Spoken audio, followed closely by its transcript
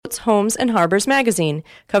Boats, Homes, and Harbors magazine,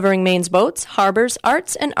 covering Maine's boats, harbors,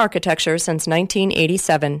 arts, and architecture since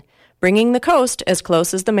 1987. Bringing the coast as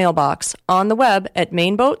close as the mailbox. On the web at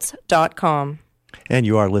mainboats.com. And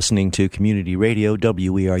you are listening to Community Radio,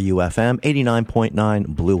 WERU-FM, 89.9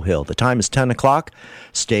 Blue Hill. The time is 10 o'clock.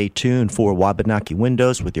 Stay tuned for Wabanaki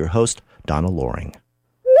Windows with your host, Donna Loring.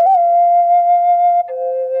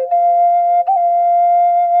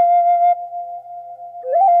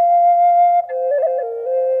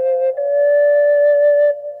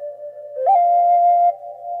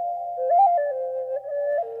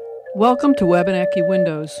 Welcome to Wabanaki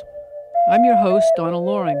Windows. I'm your host, Donna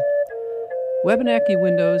Loring. Wabanaki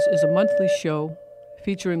Windows is a monthly show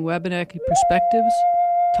featuring Wabanaki perspectives,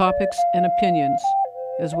 topics, and opinions,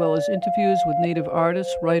 as well as interviews with Native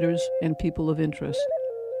artists, writers, and people of interest.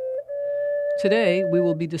 Today, we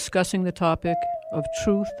will be discussing the topic of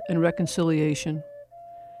truth and reconciliation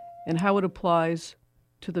and how it applies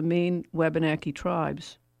to the Maine Wabanaki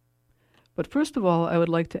tribes. But first of all, I would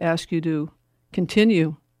like to ask you to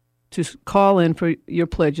continue to call in for your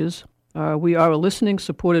pledges. We are a listening,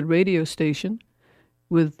 supported radio station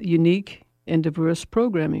with unique and diverse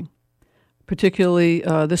programming. Particularly,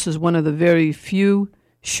 this is one of the very few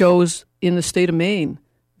shows in the state of Maine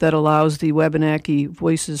that allows the Wabanaki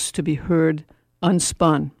voices to be heard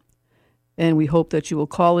unspun. And we hope that you will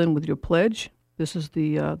call in with your pledge. This is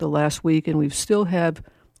the last week, and we still have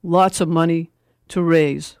lots of money to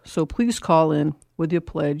raise. So please call in with your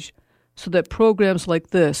pledge so that programs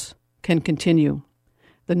like this can continue.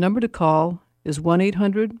 The number to call is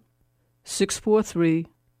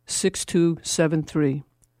 1-800-643-6273.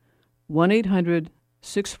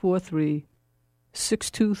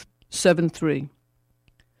 1-800-643-6273.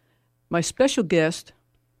 My special guest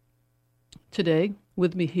today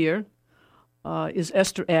with me here is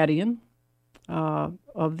Esther Addian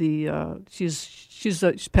of the she's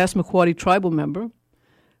a Passamaquoddy tribal member,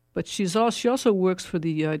 but she also works for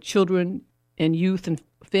the Children and Youth and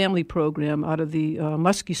Family Program out of the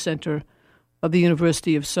Muskie Center of the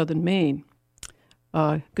University of Southern Maine.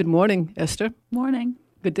 Good morning, Esther. Morning.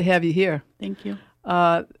 Good to have you here. Thank you.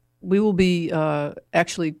 We will be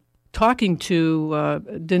actually talking to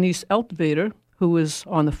Denise Eltvader, who is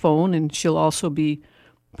on the phone, and she'll also be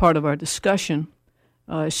part of our discussion.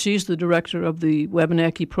 She's the director of the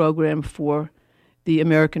Wabanaki program for the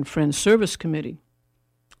American Friends Service Committee.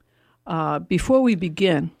 Before we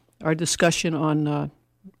begin our discussion on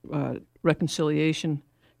reconciliation,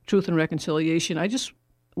 truth and reconciliation, I just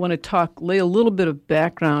want to lay a little bit of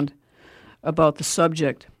background about the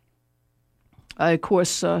subject. I, of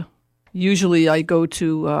course, usually I go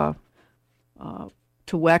to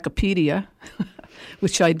Wikipedia,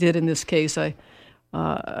 which I did in this case. I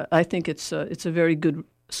think it's a very good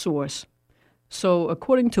source. So,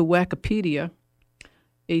 according to Wikipedia,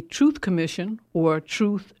 a Truth Commission or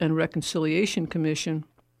Truth and Reconciliation Commission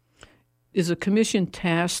is a commission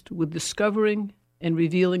tasked with discovering and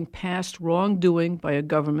revealing past wrongdoing by a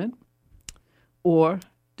government or,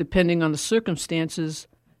 depending on the circumstances,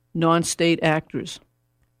 non-state actors,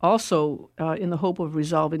 also in the hope of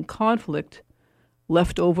resolving conflict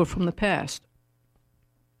left over from the past.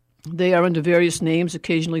 They are under various names,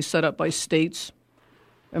 occasionally set up by states,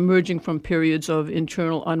 emerging from periods of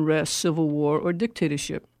internal unrest, civil war, or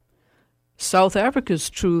dictatorship. South Africa's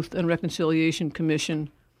Truth and Reconciliation Commission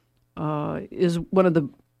is one of the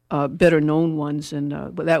better-known ones,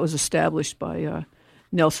 but that was established by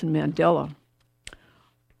Nelson Mandela.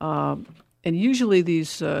 And usually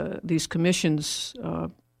these commissions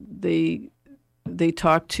they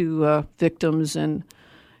talk to victims and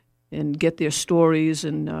get their stories,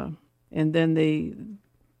 and then they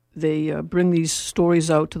bring these stories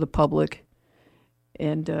out to the public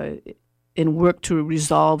and work to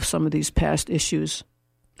resolve some of these past issues.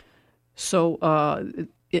 So,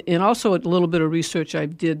 and also a little bit of research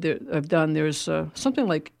I've done. There's something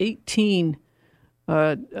like 18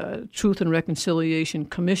 Truth and Reconciliation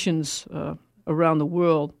Commissions around the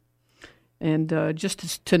world, and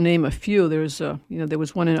just to name a few, there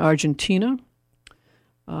was one in Argentina,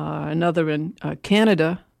 another in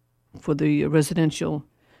Canada for the residential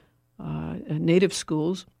native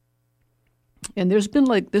schools, and there's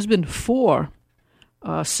been 4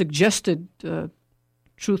 suggested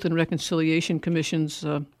Truth and Reconciliation Commissions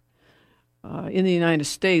in the United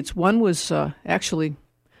States. One was actually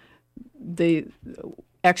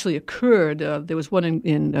occurred. There was one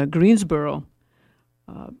in Greensboro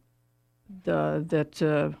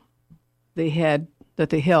that they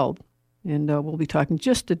held, and we'll be talking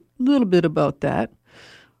just a little bit about that.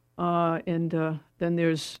 And then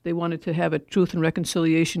they wanted to have a Truth and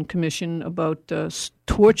Reconciliation Commission about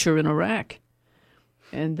torture in Iraq.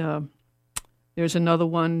 And there's another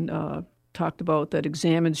one talked about that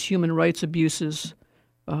examines human rights abuses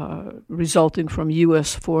resulting from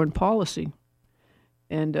U.S. foreign policy.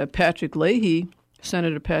 And Patrick Leahy,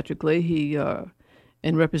 Senator Patrick Leahy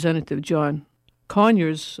and Representative John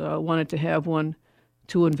Conyers wanted to have one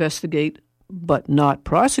to investigate but not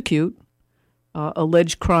prosecute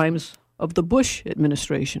alleged crimes of the Bush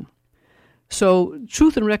administration. So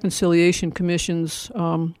Truth and Reconciliation Commissions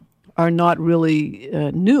are not really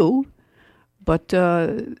new, but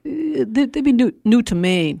they'd be new to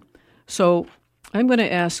Maine. So I'm going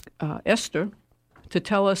to ask Esther to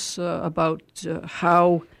tell us about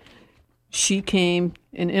how she came,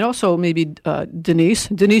 and also maybe Denise.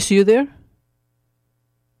 Denise, are you there?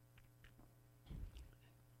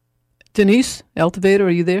 Denise Altivator, are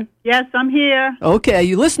you there? Yes, I'm here. Okay, are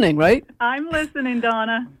you listening, right? I'm listening,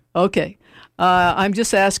 Donna. Okay. I'm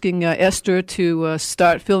just asking Esther to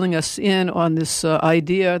start filling us in on this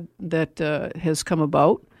idea that has come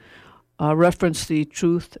about, reference the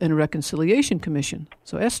Truth and Reconciliation Commission.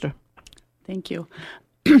 So, Esther. Thank you.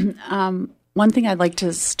 One thing I'd like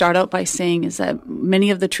to start out by saying is that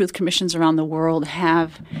many of the truth commissions around the world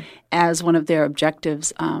have as one of their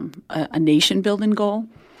objectives a nation-building goal.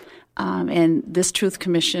 And this Truth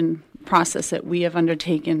Commission process that we have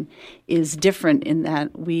undertaken is different in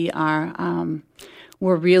that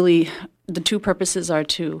we're really, the two purposes are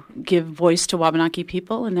to give voice to Wabanaki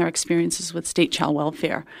people and their experiences with state child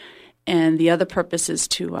welfare. And the other purpose is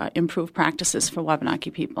to improve practices for Wabanaki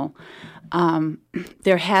people.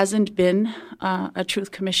 There hasn't been a Truth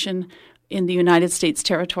Commission in the United States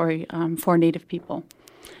territory for Native people.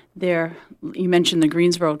 There, you mentioned the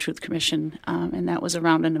Greensboro Truth Commission, and that was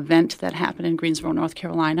around an event that happened in Greensboro, North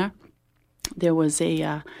Carolina. There was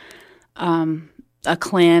a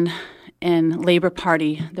Klan and Labor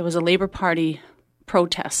Party. There was a Labor Party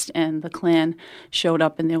protest, and the Klan showed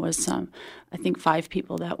up, and there was I think 5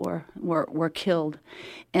 people that were killed.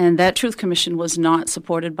 And that Truth Commission was not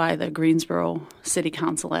supported by the Greensboro City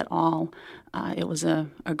Council at all. It was a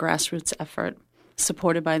grassroots effort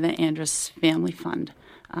supported by the Andrus Family Fund,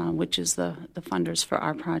 which is the funders for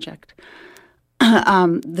our project.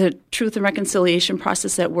 The Truth and Reconciliation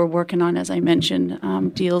process that we're working on, as I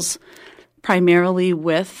mentioned, deals primarily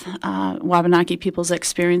with Wabanaki people's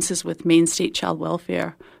experiences with Maine state child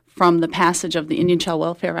welfare from the passage of the Indian Child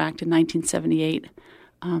Welfare Act in 1978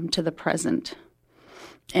 to the present.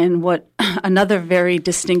 And what another very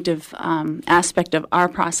distinctive aspect of our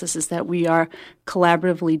process is that we are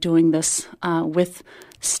collaboratively doing this with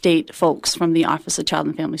state folks from the Office of Child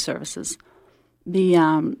and Family Services.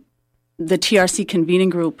 The TRC convening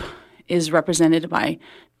group is represented by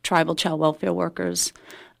tribal child welfare workers,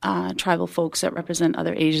 tribal folks that represent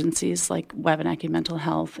other agencies like Wabanaki Mental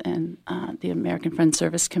Health and the American Friends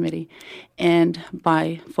Service Committee, and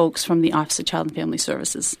by folks from the Office of Child and Family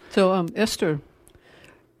Services. So, Esther,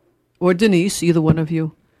 or Denise, either one of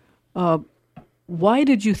you, why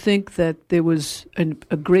did you think that there was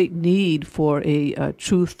a great need for a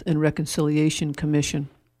Truth and Reconciliation Commission?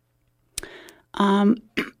 I'll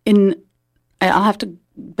have to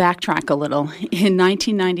backtrack a little. In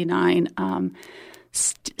 1999,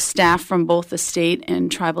 staff from both the state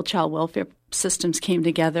and tribal child welfare systems came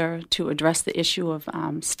together to address the issue of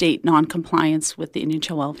state noncompliance with the Indian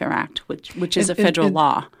Child Welfare Act, which is a federal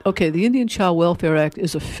law. Okay, the Indian Child Welfare Act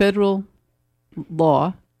is a federal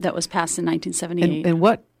law that was passed in 1978. And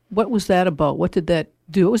what was that about? What did that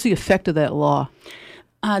do? What was the effect of that law?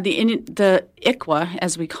 The ICWA,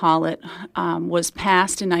 as we call it, was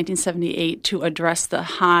passed in 1978 to address the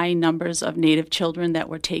high numbers of Native children that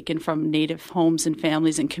were taken from Native homes and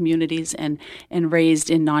families and communities and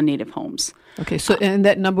raised in non-Native homes. Okay, so and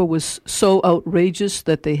that number was so outrageous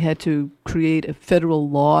that they had to create a federal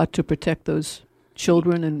law to protect those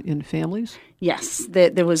children and families? Yes,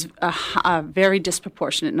 there was a very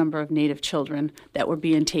disproportionate number of Native children that were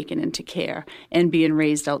being taken into care and being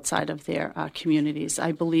raised outside of their communities.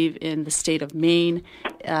 I believe in the state of Maine,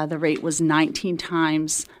 the rate was 19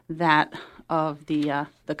 times that of the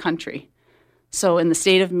country. So in the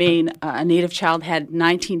state of Maine, a Native child had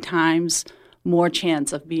 19 times more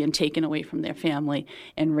chance of being taken away from their family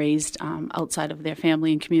and raised outside of their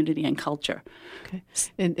family and community and culture. Okay,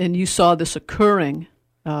 and you saw this occurring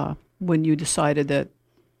when you decided that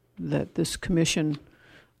this commission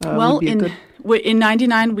would be in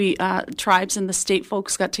 '99, we tribes and the state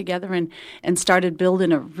folks got together and started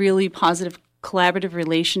building a really positive collaborative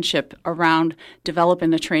relationship around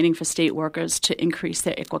developing the training for state workers to increase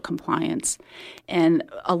their ICWA compliance. And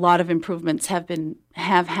a lot of improvements have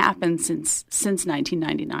happened since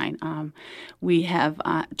 1999. We have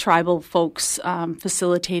tribal folks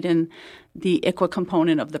facilitating the ICWA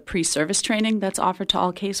component of the pre-service training that's offered to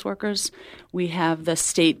all caseworkers. We have the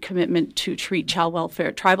state commitment to treat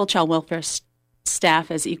tribal child welfare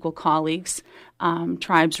staff as equal colleagues.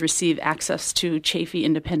 Tribes receive access to Chafee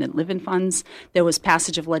independent living funds. There was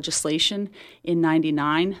passage of legislation in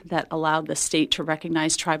 '99 that allowed the state to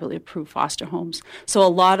recognize tribally approved foster homes. So a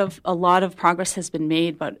lot of progress has been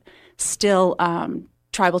made, but still,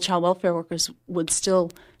 tribal child welfare workers would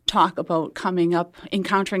still talk about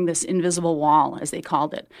encountering this invisible wall, as they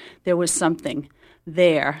called it. There was something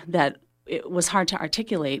there that it was hard to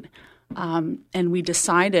articulate. And we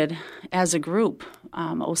decided as a group,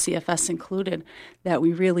 OCFS included, that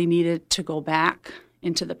we really needed to go back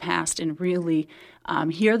into the past and really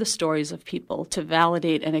hear the stories of people to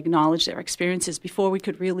validate and acknowledge their experiences before we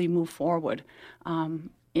could really move forward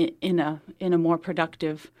in a more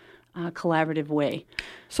productive, collaborative way.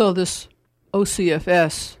 So this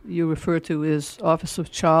OCFS you refer to is Office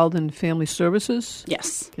of Child and Family Services?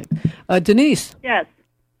 Yes. Okay. Denise? Yes.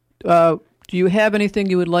 Do you have anything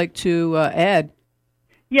you would like to add?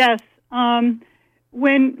 Yes.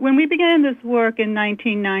 When we began this work in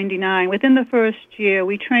 1999, within the first year,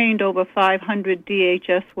 we trained over 500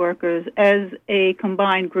 DHS workers as a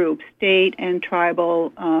combined group, state and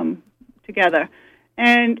tribal together.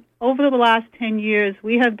 And over the last 10 years,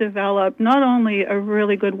 we have developed not only a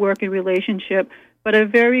really good working relationship, but a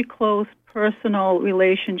very close personal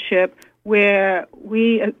relationship where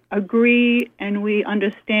we agree and we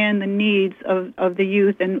understand the needs of the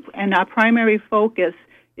youth, and our primary focus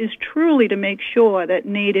is truly to make sure that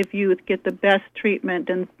Native youth get the best treatment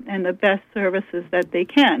and the best services that they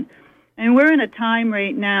can. And we're in a time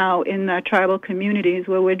right now in the tribal communities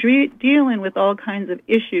where we're dealing with all kinds of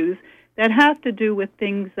issues that have to do with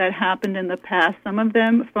things that happened in the past, some of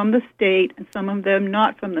them from the state and some of them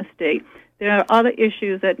not from the state. There are other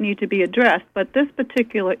issues that need to be addressed, but this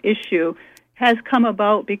particular issue has come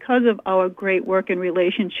about because of our great working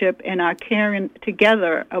relationship and our caring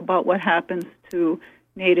together about what happens to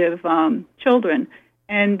Native children.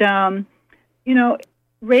 And,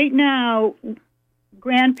 right now,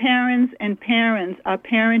 grandparents and parents are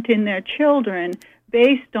parenting their children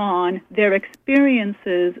based on their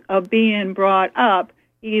experiences of being brought up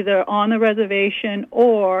either on the reservation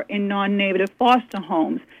or in non-native foster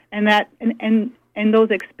homes. And that and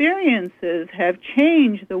those experiences have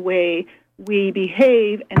changed the way we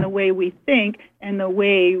behave and the way we think and the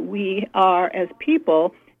way we are as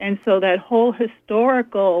people. And so that whole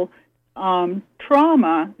historical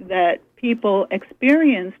trauma that people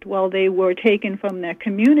experienced while they were taken from their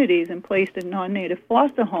communities and placed in non-native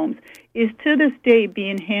foster homes is to this day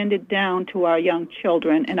being handed down to our young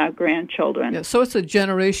children and our grandchildren. Yeah, so it's a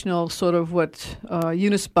generational sort of what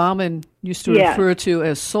Eunice Bauman used to refer to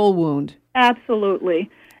as soul wound. Absolutely.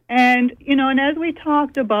 And, and as we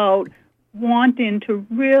talked about wanting to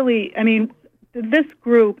really, this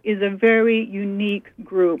group is a very unique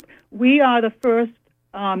group. We are the first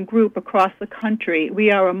group across the country.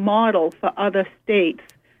 We are a model for other states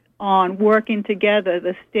on working together,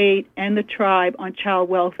 the state and the tribe, on child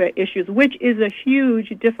welfare issues, which is a huge,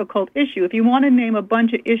 difficult issue. If you want to name a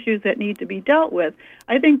bunch of issues that need to be dealt with,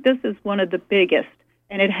 I think this is one of the biggest,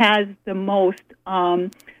 and it has the most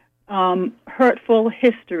hurtful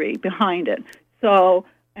history behind it. So,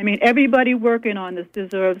 everybody working on this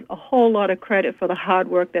deserves a whole lot of credit for the hard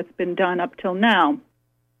work that's been done up till now.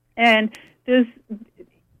 And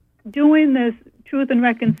doing this Truth and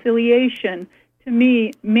Reconciliation, to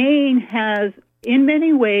me, Maine has, in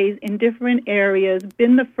many ways, in different areas,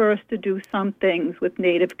 been the first to do some things with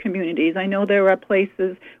Native communities. I know there are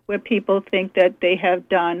places where people think that they have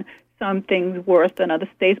done some things worse than other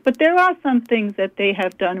states, but there are some things that they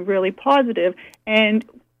have done really positive, and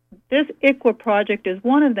this ICWA project is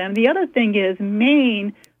one of them. The other thing is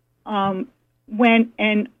Maine went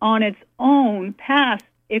and on its own passed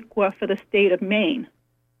ICWA for the state of Maine.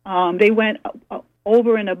 They went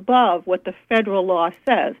over and above what the federal law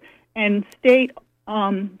says. And state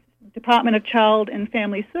Department of Child and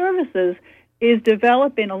Family Services is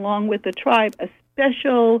developing, along with the tribe, a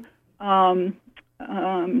special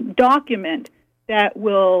document that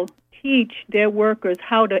will teach their workers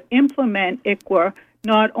how to implement ICWA,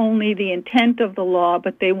 not only the intent of the law,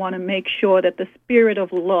 but they want to make sure that the spirit of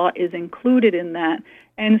the law is included in that.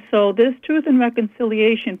 And so this Truth and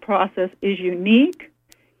Reconciliation process is unique.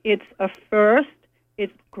 It's a first.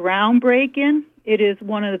 It's groundbreaking. It is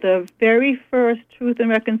one of the very first truth and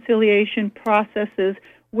reconciliation processes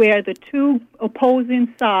where the two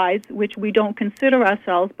opposing sides, which we don't consider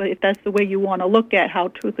ourselves, but if that's the way you want to look at how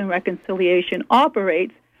truth and reconciliation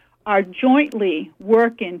operates, are jointly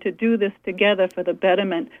working to do this together for the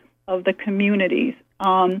betterment of the communities.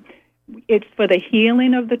 It's for the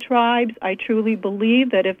healing of the tribes. I truly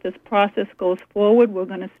believe that if this process goes forward, we're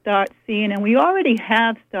going to start seeing, and we already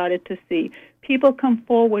have started to see, people come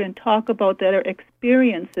forward and talk about their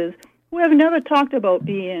experiences who have never talked about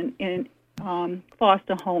being in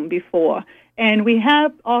foster home before. And we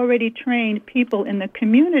have already trained people in the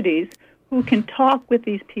communities who can talk with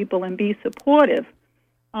these people and be supportive.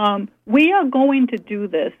 We are going to do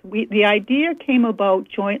this. The idea came about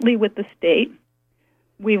jointly with the state.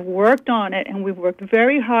 We've worked on it, and we've worked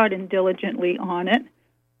very hard and diligently on it.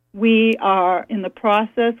 We are in the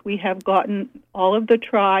process. We have gotten all of the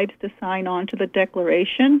tribes to sign on to the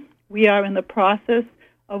declaration. We are in the process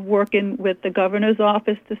of working with the governor's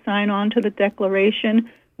office to sign on to the declaration.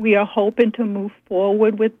 We are hoping to move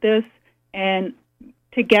forward with this and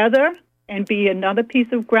together and be another piece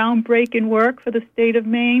of groundbreaking work for the state of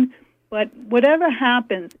Maine. But whatever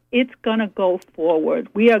happens, it's going to go forward.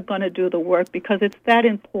 We are going to do the work because it's that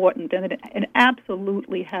important, and it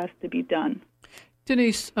absolutely has to be done.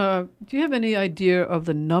 Denise, do you have any idea of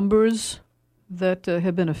the numbers that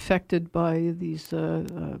have been affected by these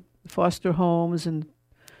foster homes and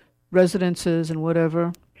residences and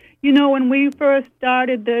whatever? You know, when we first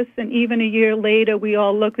started this, and even a year later, we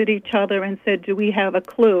all looked at each other and said, do we have a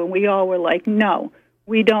clue? And we all were like, no,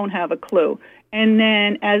 we don't have a clue. And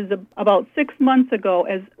then about 6 months ago,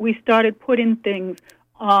 as we started putting things,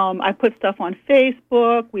 I put stuff on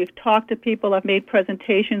Facebook. We've talked to people. I've made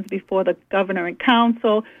presentations before the governor and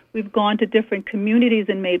council. We've gone to different communities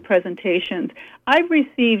and made presentations. I've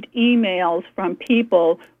received emails from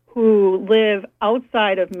people who live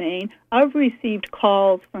outside of Maine. I've received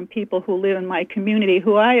calls from people who live in my community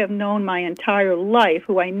who I have known my entire life,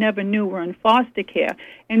 who I never knew were in foster care.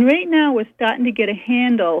 And right now we're starting to get a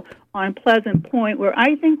handle on Pleasant Point, where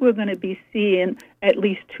I think we're going to be seeing at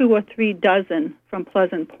least 2 or 3 dozen from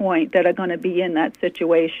Pleasant Point that are going to be in that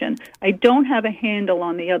situation. I don't have a handle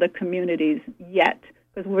on the other communities yet,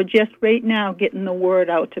 because we're just right now getting the word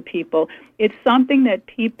out to people. It's something that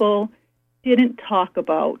people didn't talk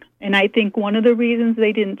about. And I think one of the reasons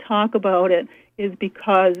they didn't talk about it is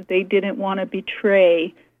because they didn't want to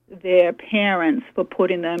betray their parents for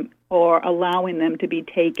putting them or allowing them to be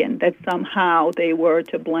taken, that somehow they were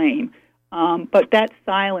to blame. But that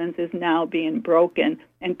silence is now being broken,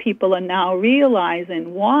 and people are now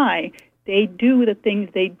realizing why they do the things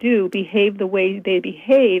they do, behave the way they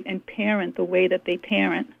behave, and parent the way that they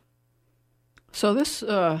parent. So this,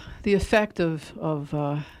 the effect of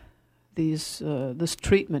this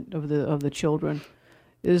treatment of the children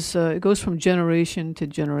is it goes from generation to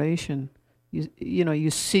generation. You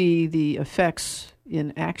see the effects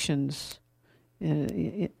in actions,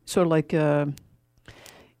 sort of like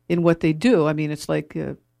in what they do. I mean, it's like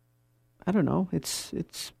I don't know. It's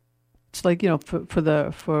like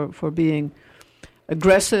for being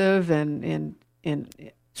aggressive and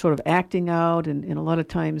sort of acting out, and a lot of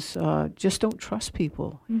times just don't trust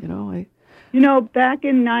people. Mm-hmm. Back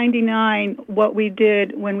in '99, what we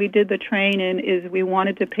did when we did the training is we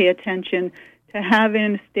wanted to pay attention to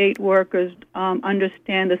having state workers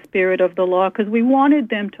understand the spirit of the law, because we wanted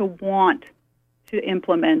them to want to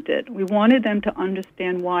implement it. We wanted them to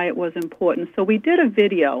understand why it was important. So we did a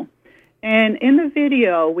video, and in the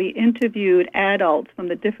video we interviewed adults from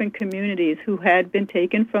the different communities who had been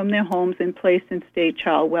taken from their homes and placed in state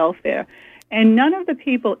child welfare. And none of the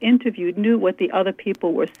people interviewed knew what the other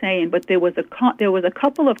people were saying, but there was a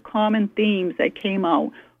couple of common themes that came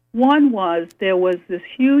out. One was there was this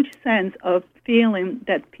huge sense of feeling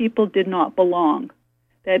that people did not belong,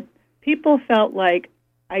 that people felt like,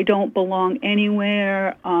 I don't belong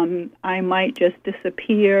anywhere, I might just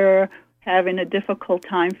disappear, having a difficult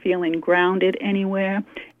time feeling grounded anywhere.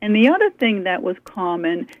 And the other thing that was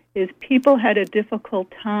common is people had a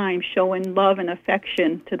difficult time showing love and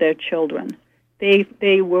affection to their children.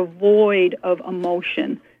 They were void of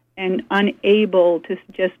emotion and unable to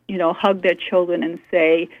just, hug their children and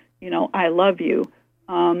say, I love you.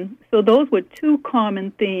 So those were two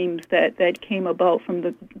common themes that came about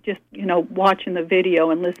from watching the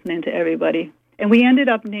video and listening to everybody. And we ended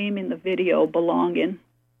up naming the video Belonging.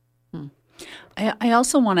 I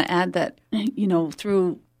also want to add that,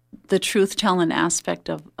 through the truth-telling aspect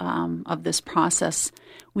of this process,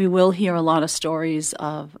 We will hear a lot of stories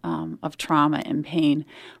of trauma and pain.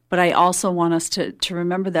 But I also want us to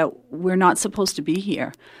remember that we're not supposed to be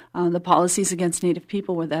here. The policies against Native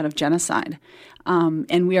people were that of genocide.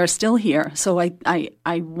 And we are still here. So I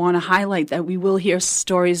want to highlight that we will hear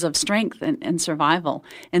stories of strength and survival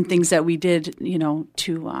and things that we did,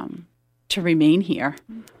 to remain here.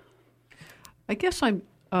 I guess I'm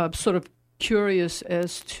sort of curious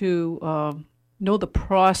as to know the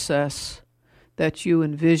process that you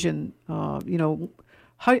envision.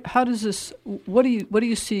 How does this? What do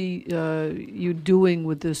you see you doing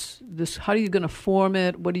with this? How are you going to form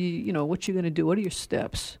it? What what you going to do? What are your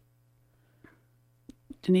steps?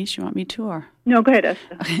 Denise, you want me to, or No, go ahead,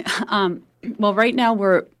 Esther. Okay. Well, right now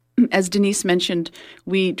we're, as Denise mentioned,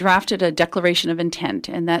 we drafted a declaration of intent,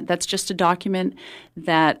 and that's just a document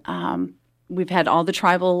that we've had all the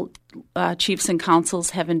tribal chiefs and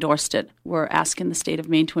councils have endorsed it. We're asking the state of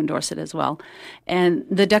Maine to endorse it as well. And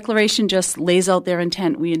the declaration just lays out their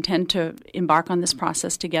intent. We intend to embark on this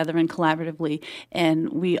process together and collaboratively,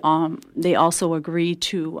 and they also agree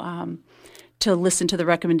to listen to the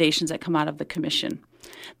recommendations that come out of the commission.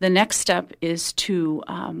 The next step is to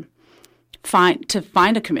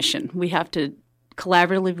find a commission. We have to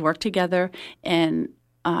collaboratively work together and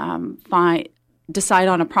decide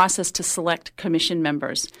on a process to select commission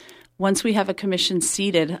members. Once we have a commission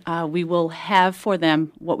seated, we will have for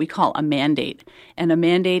them what we call a mandate. And a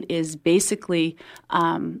mandate is basically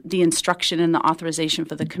the instruction and the authorization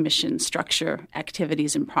for the commission structure,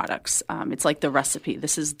 activities, and products. It's like the recipe.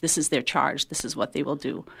 This is their charge. This is what they will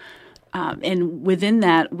do. And within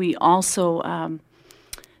that, we also,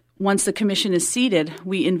 once the commission is seated,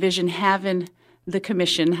 we envision having the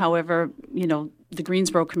commission, however, the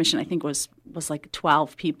Greensboro Commission, I think, was like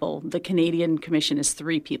 12 people. The Canadian Commission is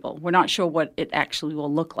 3 people. We're not sure what it actually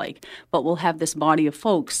will look like, but we'll have this body of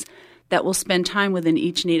folks that will spend time within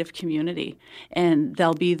each Native community, and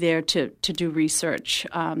they'll be there to do research.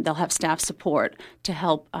 They'll have staff support to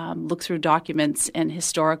help look through documents and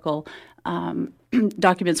historical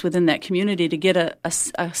documents within that community to get a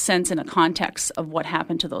sense and a context of what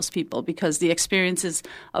happened to those people, because the experiences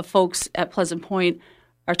of folks at Pleasant Point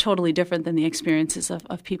are totally different than the experiences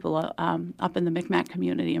of people up in the Micmac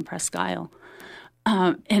community in Presque Isle.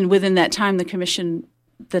 And within that time,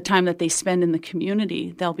 the time that they spend in the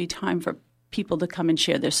community, there'll be time for people to come and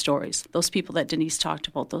share their stories. Those people that Denise talked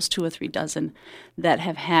about, those 2 or 3 dozen that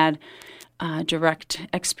have had direct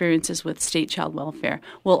experiences with state child welfare.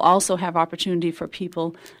 We'll also have opportunity for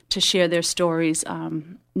people to share their stories,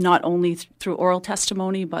 not only through oral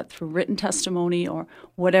testimony, but through written testimony or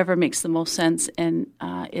whatever makes the most sense and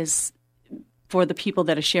is for the people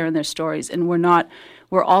that are sharing their stories. And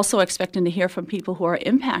we're also expecting to hear from people who are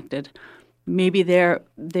impacted. Maybe their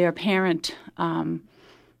parent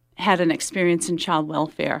had an experience in child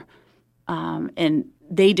welfare, and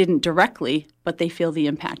they didn't directly, but they feel the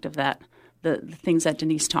impact of that. The things that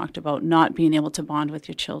Denise talked about, not being able to bond with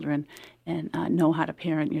your children and know how to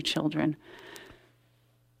parent your children.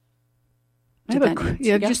 I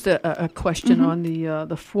have just a question on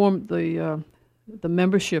the form, the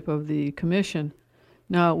membership of the commission.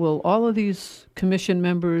 Now, will all of these commission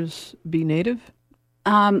members be Native?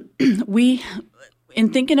 We, in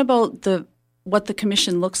thinking about what the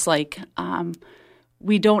commission looks like,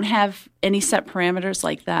 we don't have any set parameters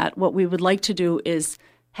like that. What we would like to do is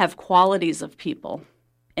have qualities of people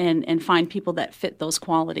and find people that fit those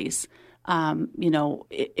qualities,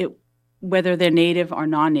 whether they're Native or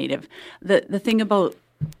non-Native. The thing about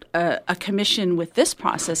a commission with this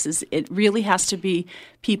process is it really has to be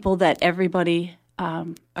people that everybody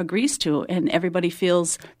agrees to, and everybody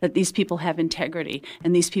feels that these people have integrity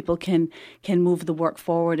and these people can move the work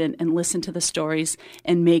forward and listen to the stories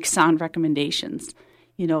and make sound recommendations.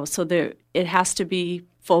 So it has to be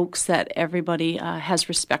folks that everybody has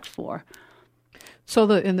respect for. So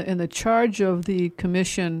in the charge of the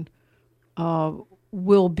commission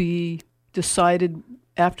will be decided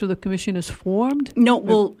after the commission is formed? No,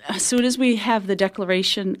 well, as soon as we have the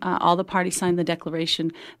declaration, all the parties sign the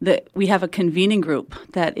declaration, we have a convening group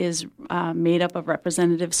that is made up of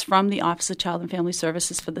representatives from the Office of Child and Family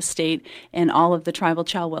Services for the state and all of the tribal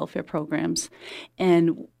child welfare programs.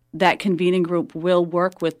 And that convening group will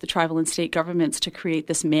work with the tribal and state governments to create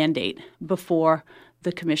this mandate before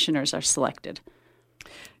the commissioners are selected.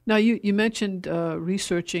 Now, you mentioned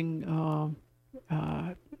researching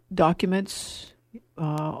documents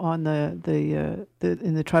on the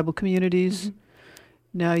in the tribal communities.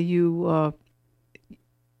 Mm-hmm. Now,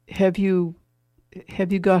 have you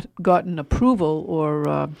gotten approval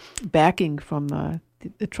or backing from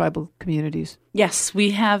the tribal communities? Yes,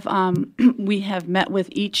 we have met with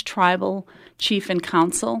each tribal chief and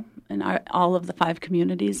council in all of the 5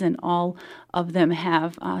 communities, and all of them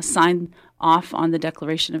have signed off on the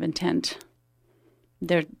Declaration of Intent.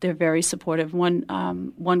 They're very supportive.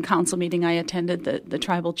 One council meeting I attended, the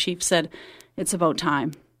tribal chief said, "It's about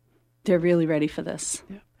time. They're really ready for this."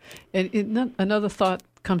 Yeah. And another thought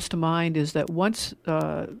comes to mind is that once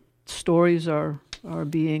stories are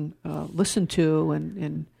being listened to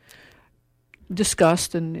and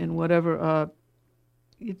discussed and whatever,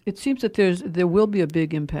 it seems that there will be a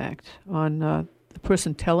big impact on the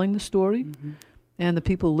person telling the story and the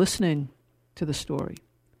people listening to the story.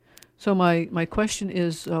 So my question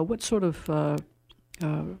is, what sort of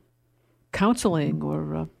counseling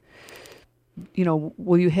or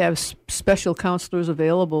will you have special counselors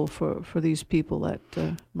available for these people that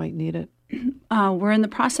might need it? We're in the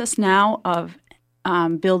process now of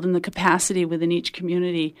building the capacity within each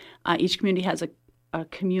community. Each community has a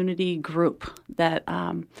community group that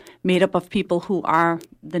made up of people who are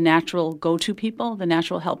the natural go-to people, the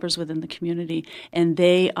natural helpers within the community, and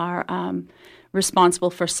they are responsible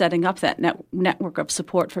for setting up that network of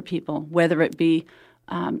support for people, whether it be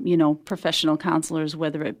professional counselors,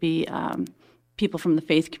 whether it be people from the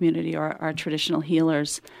faith community or our traditional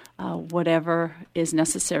healers, whatever is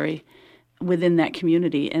necessary within that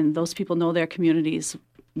community. And those people know their communities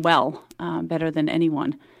well, better than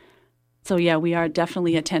anyone. So, yeah, we are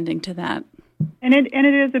definitely attending to that. And it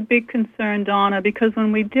is a big concern, Donna, because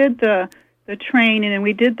when we did the training and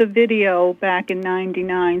we did the video back in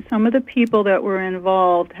 '99, some of the people that were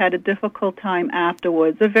involved had a difficult time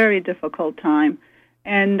afterwards, a very difficult time.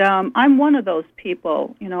 And I'm one of those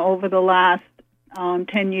people. Over the last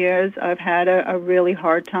 10 years, I've had a really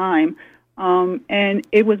hard time. And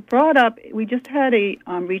it was brought up, we just had a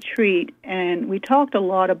retreat, and we talked a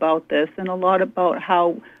lot about this and a lot about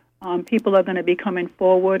how people are going to be coming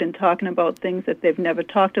forward and talking about things that they've never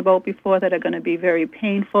talked about before that are going to be very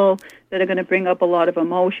painful, that are going to bring up a lot of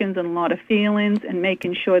emotions and a lot of feelings, and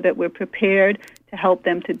making sure that we're prepared to help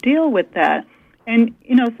them to deal with that. And,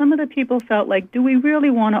 some of the people felt like, do we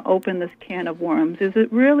really want to open this can of worms? Is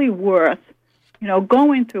it really worth,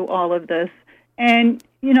 going through all of this? And,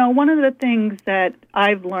 one of the things that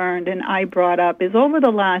I've learned and I brought up is over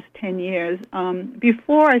the last 10 years,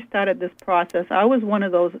 before I started this process, I was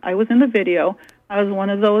in the video, I was one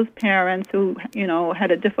of those parents who,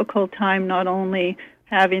 had a difficult time not only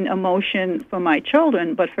having emotion for my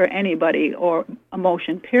children, but for anybody or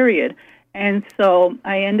emotion, period. And so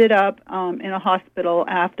I ended up in a hospital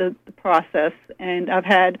after the process, and I've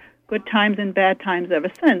had good times and bad times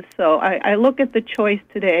ever since. So I look at the choice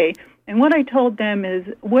today, and what I told them is,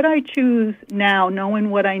 would I choose now, knowing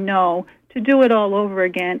what I know, to do it all over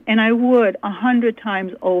again? And I would 100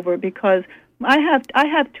 times over, because I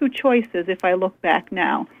have 2 choices if I look back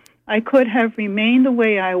now. I could have remained the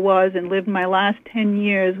way I was and lived my last 10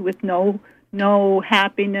 years with no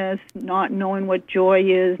happiness, not knowing what joy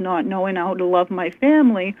is, not knowing how to love my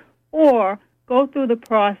family, or go through the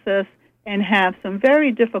process and have some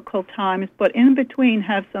very difficult times, but in between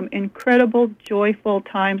have some incredible, joyful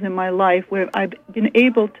times in my life where I've been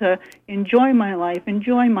able to enjoy my life,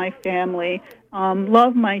 enjoy my family,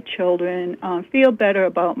 love my children, feel better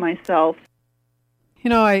about myself.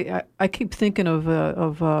 I keep thinking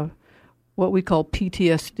of what we call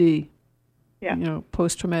PTSD,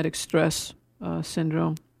 post-traumatic stress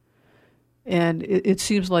syndrome. And it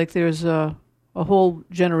seems like there's a whole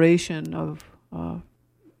generation of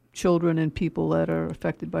children and people that are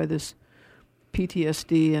affected by this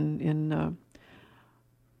PTSD, and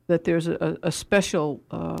that there's a special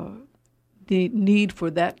need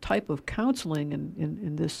for that type of counseling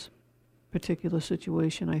in this particular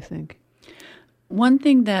situation, I think. One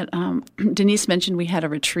thing that Denise mentioned, we had a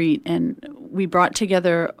retreat, and we brought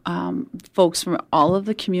together folks from all of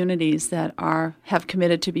the communities that have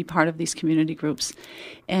committed to be part of these community groups.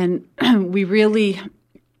 And we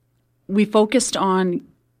focused on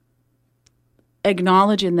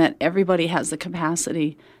acknowledging that everybody has the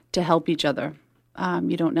capacity to help each other.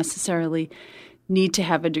 You don't necessarily need to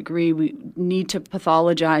have a degree. We need to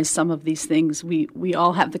pathologize some of these things. We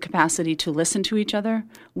all have the capacity to listen to each other,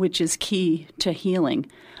 which is key to healing.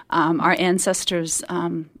 Our ancestors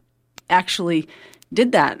actually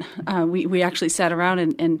did that. We actually sat around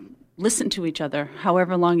and listened to each other,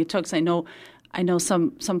 however long it took. So I know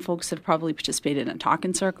some folks have probably participated in a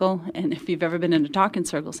talking circle, and if you've ever been in a talking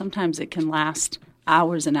circle, sometimes it can last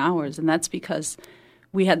hours and hours, and that's because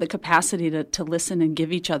we had the capacity to listen and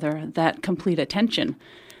give each other that complete attention.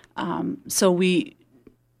 So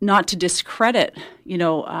not to discredit,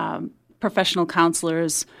 professional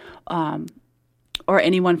counselors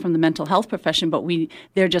anyone from the mental health profession, but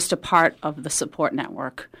they're just a part of the support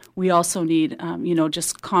network. We also need,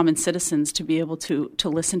 just common citizens to be able to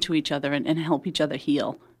listen to each other and help each other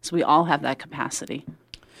heal. So we all have that capacity.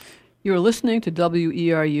 You're listening to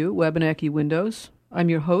WERU, Wabanaki Windows. I'm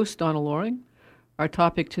your host, Donna Loring. Our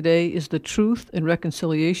topic today is the Truth and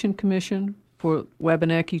Reconciliation Commission for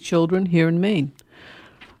Wabanaki Children here in Maine.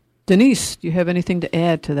 Denise, do you have anything to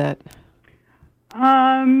add to that?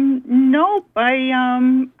 Nope.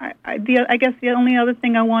 I guess the only other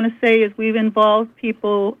thing I want to say is we've involved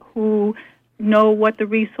people who know what the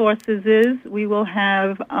resources is. We will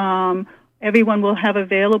have, everyone will have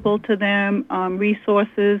available to them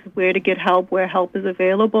resources, where to get help, where help is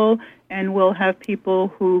available, and we'll have people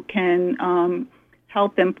who can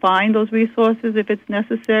help them find those resources if it's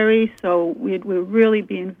necessary. So we're really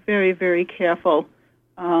being very, very careful,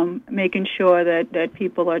 making sure that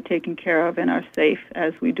people are taken care of and are safe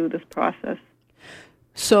as we do this process.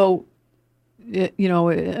 So,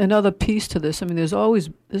 another piece to this. I mean, there's always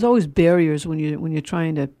barriers when you're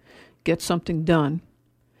trying to get something done,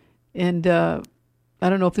 and I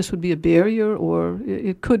don't know if this would be a barrier or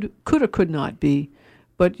it could or could not be.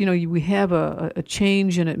 But we have a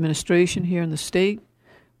change in administration here in the state.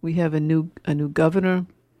 We have a new governor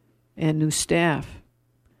and new staff.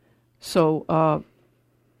 So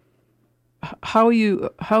how are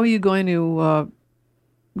you going to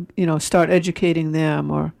start educating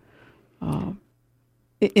them? Or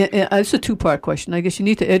it's a two-part question. I guess you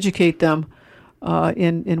need to educate them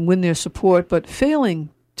and win their support. But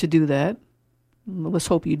failing to do that, let's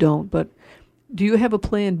hope you don't. But do you have a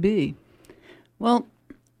plan B? Well,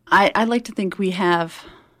 I'd like to think we have,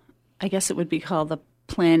 I guess it would be called the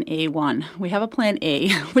Plan A1. We have a Plan A,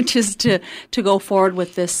 which is to go forward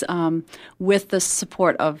with this with the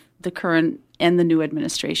support of the current and the new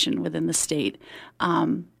administration within the state.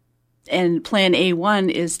 And Plan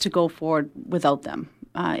A1 is to go forward without them.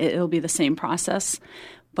 It'll be the same process,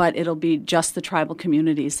 but it'll be just the tribal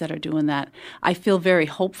communities that are doing that. I feel very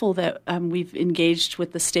hopeful that we've engaged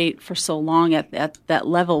with the state for so long at that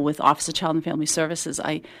level with Office of Child and Family Services.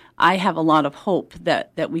 I have a lot of hope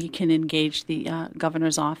that we can engage the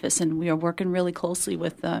governor's office, and we are working really closely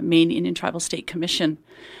with the Maine Indian Tribal State Commission.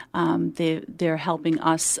 They're helping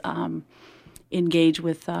us engage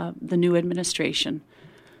with the new administration.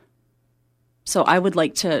 So I would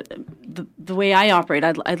like to, the way I operate,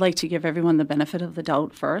 I'd like to give everyone the benefit of the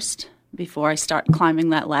doubt first before I start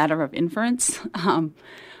climbing that ladder of inference.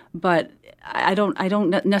 But I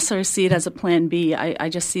don't necessarily see it as a plan B. I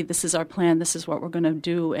just see this is our plan, this is what we're going to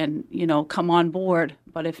do, and, come on board.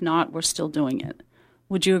 But if not, we're still doing it.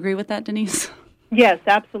 Would you agree with that, Denise? Yes,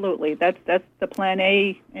 absolutely. That's the Plan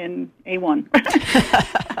A and A1.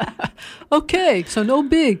 Okay, so no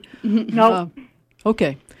B. No.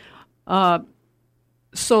 Okay.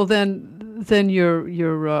 So then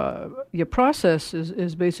your process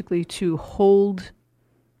is basically to hold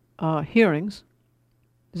hearings.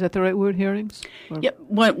 Is that the right word, hearings? Yep.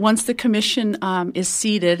 Once the commission is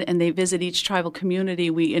seated and they visit each tribal community,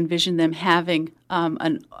 we envision them having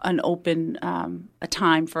an open a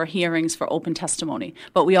time for hearings for open testimony.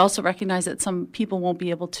 But we also recognize that some people won't be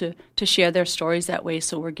able to share their stories that way,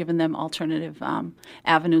 so we're giving them alternative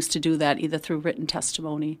avenues to do that, either through written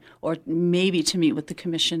testimony or maybe to meet with the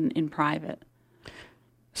commission in private.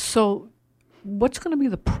 So what's going to be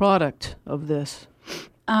the product of this?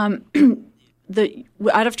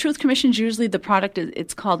 Out of Truth Commissions, usually the product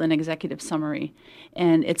it's called an executive summary,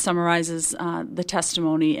 and it summarizes the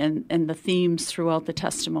testimony and the themes throughout the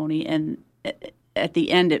testimony, and at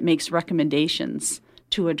the end it makes recommendations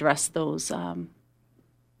to address those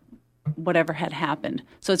whatever had happened.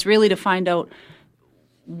 So it's really to find out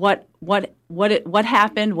what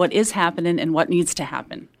happened, what is happening, and what needs to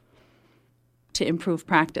happen to improve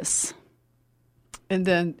practice. And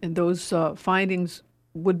those findings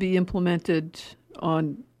would be implemented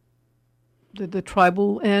on the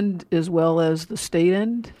tribal end as well as the state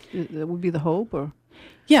end? That would be the hope, or?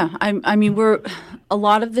 Yeah, I mean, we're a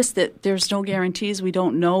lot of this that there's no guarantees. We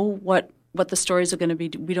don't know what the stories are going to be.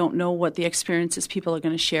 We don't know what the experiences people are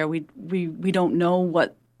going to share. We don't know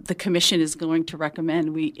what the commission is going to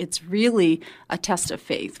recommend. It's really a test of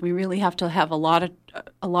faith. We really have to have a lot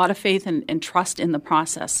of faith and trust in the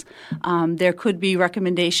process. There could be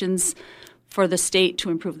recommendations for the state to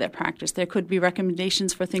improve their practice. There could be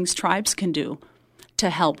recommendations for things tribes can do to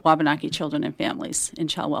help Wabanaki children and families in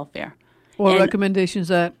child welfare. Or recommendations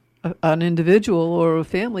that an individual or a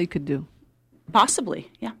family could do.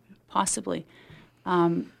 Possibly, yeah, possibly.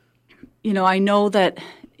 I know that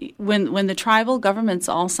when the tribal governments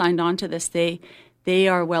all signed on to this, they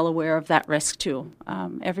are well aware of that risk too.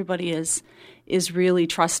 Everybody is is really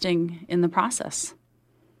trusting in the process.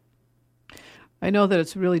 I know that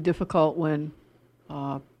it's really difficult when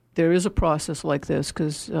there is a process like this,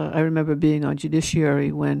 because I remember being on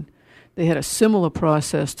Judiciary when they had a similar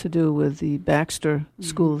process to do with the Baxter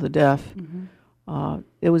School of the Deaf.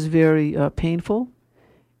 It was very painful,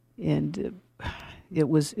 and it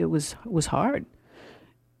was hard.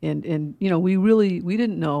 And you know, we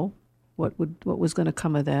didn't know what was going to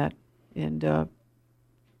come of that, and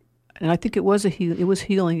I think it was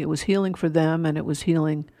healing. It was healing for them, and it was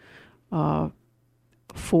healing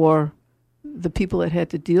for the people that had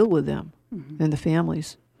to deal with them and the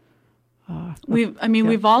families.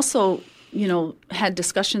 We've also, had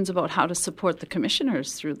discussions about how to support the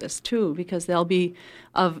commissioners through this too, because they'll be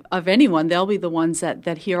of anyone, they'll be the ones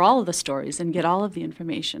that hear all of the stories and get all of the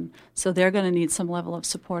information. So they're going to need some level of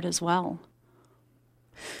support as well.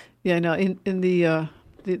 Yeah, no. In the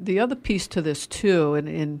other piece to this too,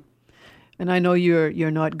 and I know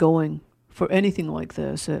you're not going for anything like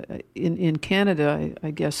this. In Canada,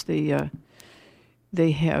 I guess they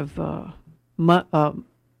have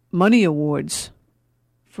money awards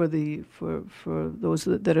for those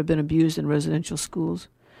that have been abused in residential schools.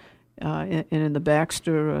 And in the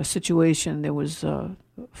Baxter situation, there was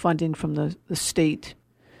funding from the state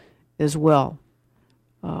as well.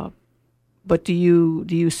 But do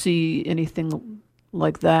you see anything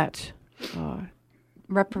like that?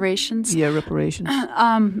 Reparations? Yeah, reparations.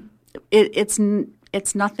 It's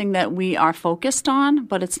nothing that we are focused on,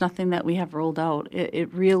 but it's nothing that we have rolled out.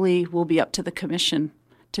 It really will be up to the commission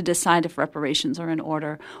to decide if reparations are in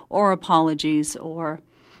order, or apologies, or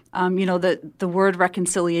the word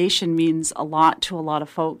reconciliation means a lot to a lot of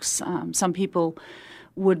folks. Some people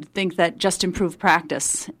would think that just improved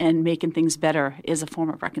practice and making things better is a form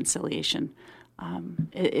of reconciliation.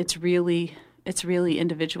 It's really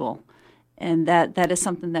individual, and that is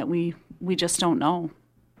something that we just don't know.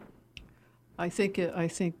 I think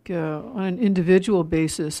on an individual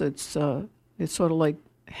basis, it's sort of like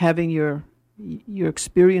having your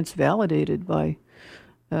experience validated by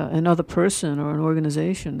another person or an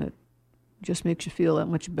organization that just makes you feel that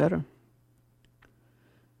much better.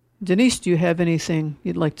 Denise, do you have anything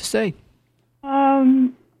you'd like to say?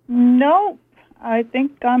 No, I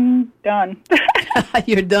think I'm done.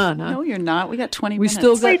 You're done, huh? No, you're not. We got 20 minutes.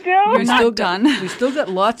 We do? You're not done. We still got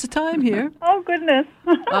lots of time here. Oh, goodness.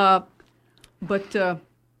 But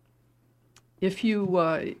if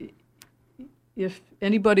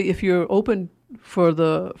you're open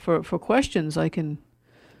for questions, I can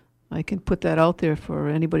put that out there for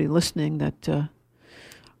anybody listening. That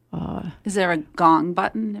is there a gong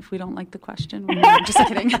button if we don't like the question? I'm just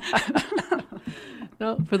kidding.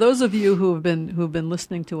 No, for those of you who've been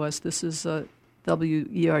listening to us, this is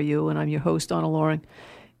WERU, and I'm your host, Donna Loring,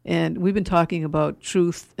 and we've been talking about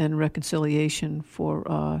truth and reconciliation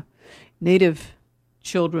for Native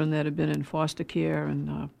children that have been in foster care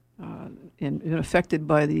and been affected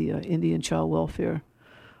by the Indian Child Welfare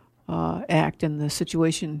Act and the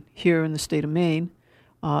situation here in the state of Maine.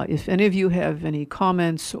 If any of you have any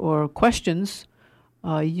comments or questions,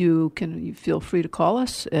 you feel free to call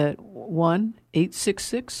us at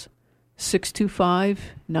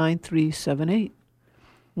 1-866-625-9378.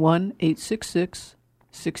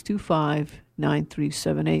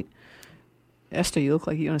 1-866-625-9378. Esther, you look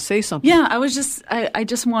like you're going to say something. Yeah, I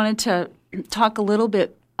just wanted to talk a little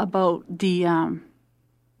bit about the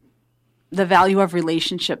value of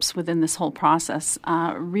relationships within this whole process.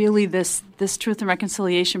 Really, this Truth and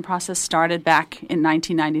Reconciliation process started back in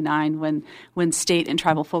 1999 when state and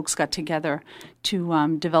tribal folks got together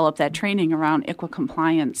to develop that training around ICWA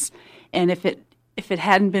compliance. And if it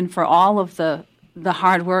hadn't been for all of the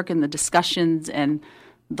hard work and the discussions and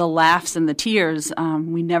the laughs and the tears,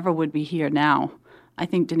 we never would be here now. I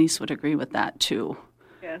think Denise would agree with that too.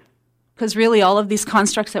 Yes. Because really all of these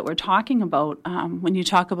constructs that we're talking about, when you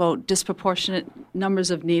talk about disproportionate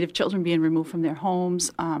numbers of Native children being removed from their homes,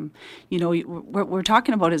 what we're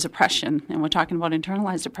talking about is oppression, and we're talking about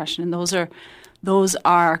internalized oppression, and those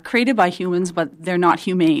are created by humans, but they're not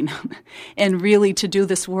humane. And really, to do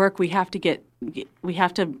this work, we have to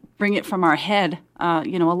bring it from our head. A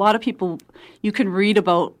lot of people, you can read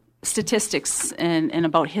about statistics and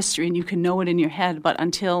about history, and you can know it in your head, but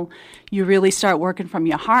until you really start working from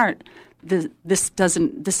your heart, this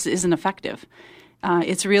isn't effective.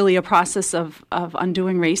 It's really a process of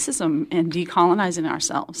undoing racism and decolonizing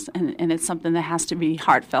ourselves, and it's something that has to be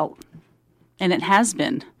heartfelt, and it has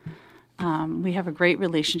been. We have a great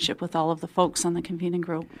relationship with all of the folks on the convening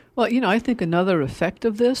group. Well, I think another effect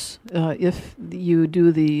of this, if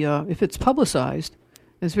it's publicized,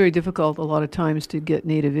 it's very difficult a lot of times to get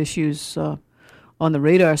Native issues on the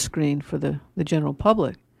radar screen for the general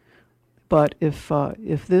public. But if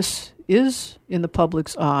this is in the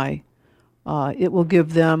public's eye, it will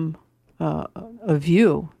give them a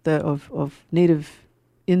view of Native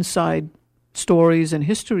inside stories and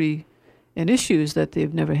history and issues that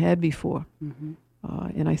they've never had before. Mm-hmm.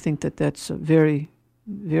 And I think that that's very,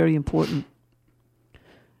 very important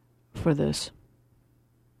for this.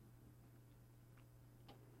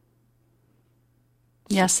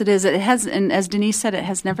 Yes, it is. It has, and as Denise said, it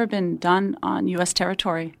has never been done on U.S.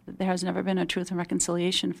 territory. There has never been a Truth and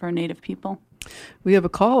Reconciliation for Native people. We have a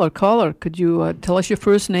caller. Caller, could you tell us your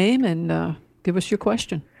first name and give us your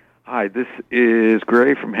question? Hi, this is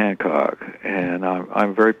Gray from Hancock, and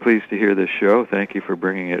I'm very pleased to hear this show. Thank you for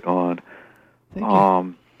bringing it on. Thank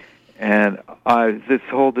you. And this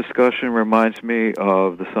whole discussion reminds me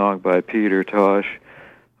of the song by Peter Tosh,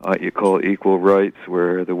 you call it Equal Rights,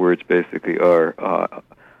 where the words basically are,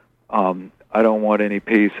 I don't want any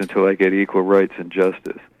peace until I get equal rights and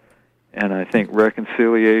justice. And I think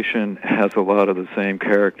reconciliation has a lot of the same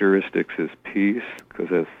characteristics as peace, because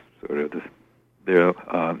that's sort of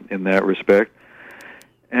in that respect.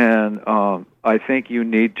 And I think you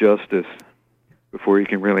need justice before you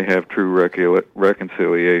can really have true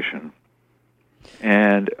reconciliation.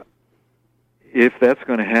 And if that's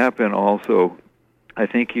going to happen also, I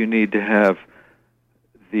think you need to have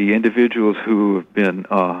the individuals who have been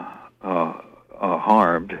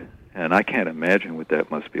harmed, and I can't imagine what that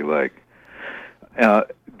must be like,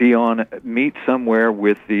 meet somewhere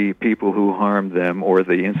with the people who harmed them or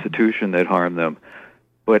the institution that harmed them,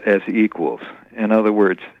 but as equals. In other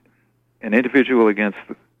words, an individual against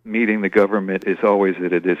meeting the government is always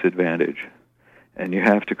at a disadvantage, and you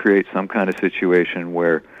have to create some kind of situation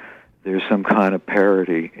where there's some kind of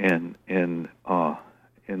parity in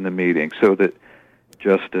the meeting, so that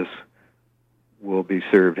justice will be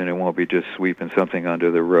served and it won't be just sweeping something under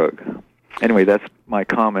the rug. Anyway, that's my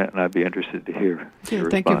comment, and I'd be interested to hear your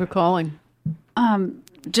Thank you for calling.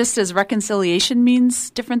 Just as reconciliation means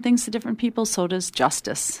different things to different people, so does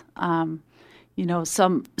justice.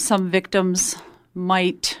 Some victims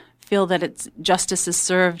might feel that justice is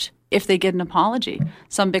served if they get an apology.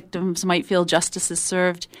 Some victims might feel justice is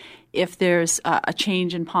served if there's a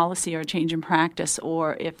change in policy or a change in practice,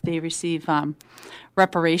 or if they receive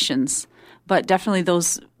reparations. But definitely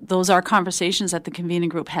those are conversations that the convening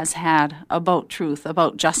group has had about truth,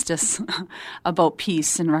 about justice, about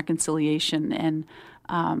peace and reconciliation. And,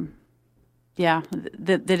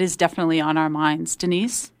 that is definitely on our minds.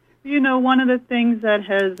 Denise? You know, one of the things that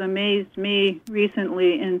has amazed me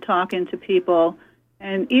recently in talking to people,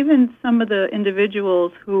 and even some of the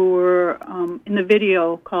individuals who were in the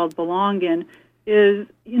video called Belongin', is,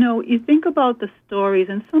 you think about the stories,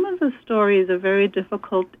 and some of the stories are very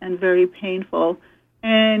difficult and very painful,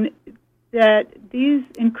 and that these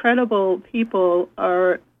incredible people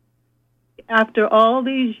are, after all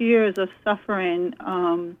these years of suffering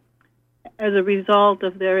as a result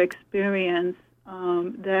of their experience,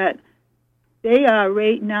 that they are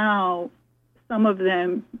right now, some of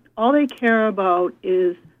them, all they care about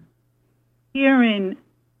is hearing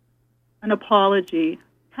an apology,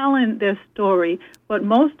 telling their story, but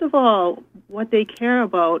most of all, what they care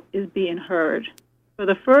about is being heard. For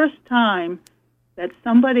the first time, that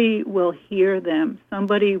somebody will hear them,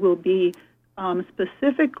 somebody will be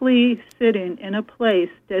specifically sitting in a place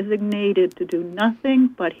designated to do nothing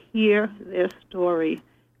but hear their story.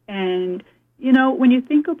 And when you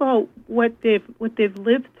think about what they've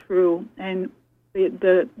lived through, and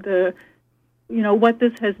the what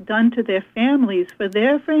this has done to their families, for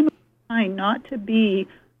their frame of mind not to be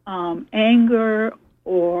anger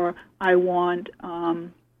or I want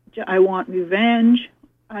revenge.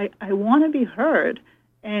 I want to be heard,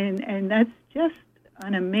 and that's just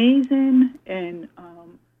an amazing and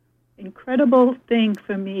incredible thing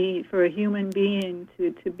for me, for a human being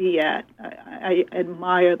to be at. I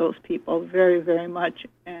admire those people very, very much,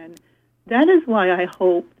 and that is why I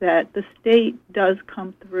hope that the state does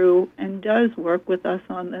come through and does work with us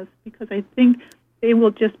on this, because I think they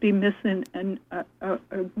will just be missing a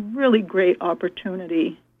really great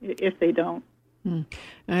opportunity if they don't.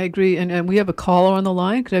 I agree, and we have a caller on the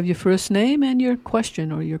line. Could I have your first name and your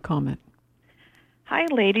question or your comment? Hi,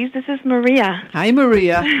 ladies. This is Maria. Hi,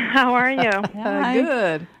 Maria. How are you?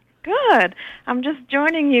 Good. Good. I'm just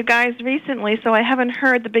joining you guys recently, so I haven't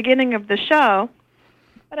heard the beginning of the show.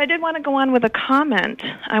 But I did want to go on with a comment.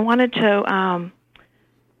 I wanted to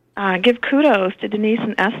give kudos to Denise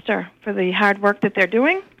and Esther for the hard work that they're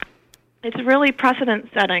doing. It's really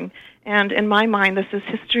precedent-setting, and in my mind, this is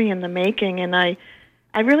history in the making, and I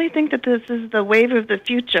really think that this is the wave of the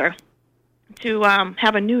future, to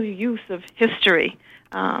have a new use of history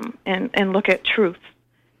and look at truth.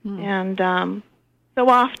 And so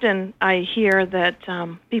often I hear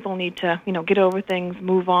that people need to, get over things,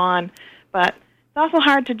 move on, but it's also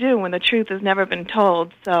hard to do when the truth has never been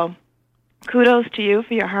told. So kudos to you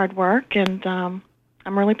for your hard work, and I'm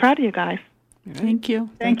really proud of you guys. Thank you.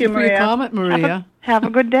 Thank you for Maria. your comment, Maria. Have a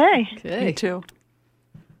good day. Okay. You too.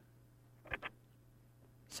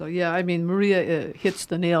 So yeah, I mean, Maria hits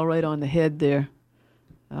the nail right on the head there,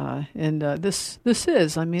 and this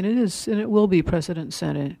is, I mean, it is, and it will be precedent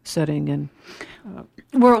setting, and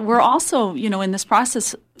We're also, in this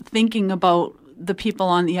process thinking about the people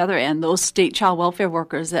on the other end, those state child welfare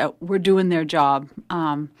workers that were doing their job,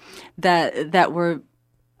 that were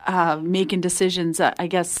making decisions. I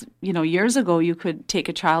guess, years ago you could take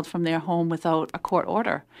a child from their home without a court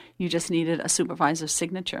order. You just needed a supervisor's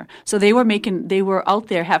signature. So they were out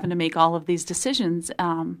there having to make all of these decisions.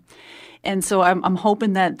 And so I'm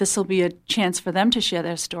hoping that this will be a chance for them to share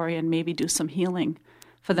their story and maybe do some healing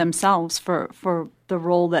for themselves for the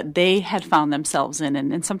role that they had found themselves in,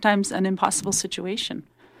 and sometimes an impossible situation.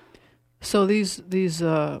 so these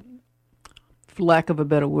for lack of a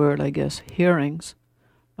better word, I guess, hearings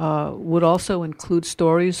would also include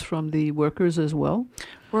stories from the workers as well.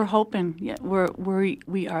 We're hoping. Yeah,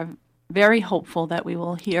 we are very hopeful that we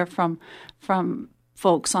will hear from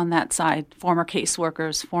folks on that side, former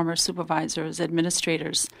caseworkers, former supervisors,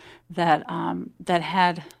 administrators that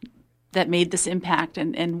made this impact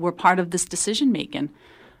and were part of this decision making.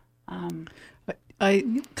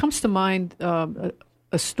 It comes to mind a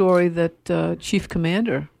story that Chief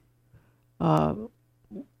Commander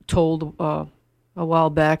told a while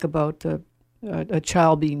back about a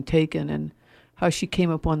child being taken and how she came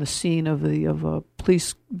up on the scene of a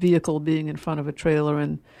police vehicle being in front of a trailer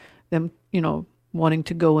and them, wanting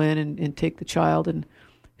to go in and take the child, and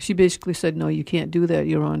she basically said, "No, you can't do that.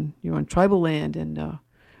 You're on tribal land, and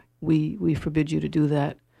we forbid you to do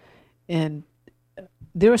that." And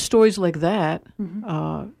there are stories like that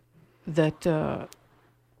that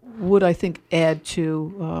would, I think, add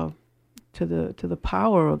to the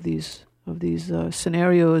power of these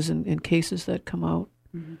scenarios and cases that come out.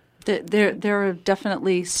 Mm-hmm. There are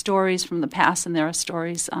definitely stories from the past, and there are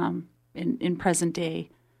stories in present day.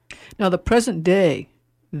 Now, the present day,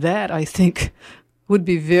 that I think would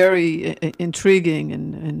be very intriguing,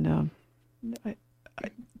 and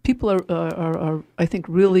people are I think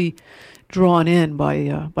really drawn in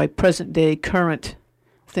by present day current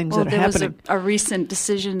things that are happening. There was a recent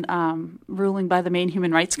decision ruling by the Maine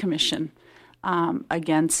Human Rights Commission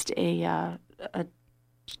against a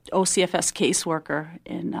OCFS caseworker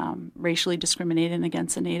in racially discriminating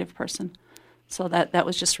against a Native person. So that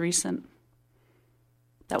was just recent.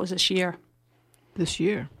 That was this year. This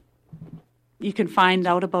year. You can find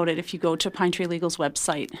out about it if you go to Pine Tree Legal's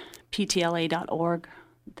website, ptla.org.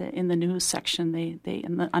 In the news section,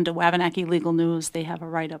 under Wabanaki Legal News, they have a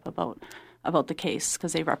write-up about the case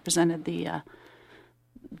because they represented the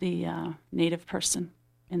Native person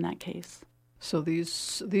in that case. So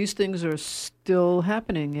these things are still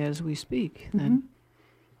happening as we speak, then.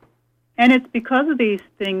 And it's because of these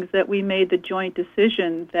things that we made the joint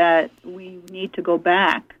decision that we need to go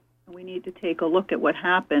back. We need to take a look at what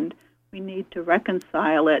happened. We need to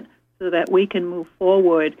reconcile it so that we can move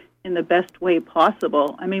forward in the best way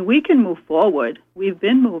possible. I mean, we can move forward. We've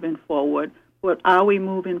been moving forward, but are we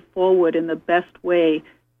moving forward in the best way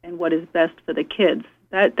and what is best for the kids?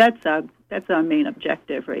 That's our main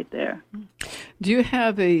objective right there. Do you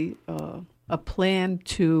have a plan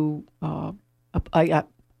to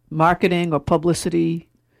marketing or publicity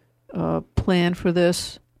plan for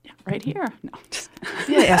this? Yeah, right here. No.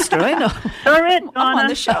 Yeah, Esther, I know. All right, Donna. I'm on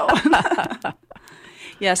the show.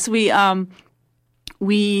 Yes, we are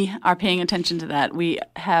paying attention to that. We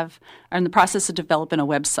are in the process of developing a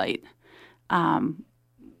website.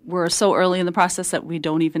 We're so early in the process that we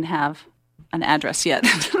don't even have an address yet.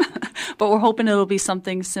 But we're hoping it'll be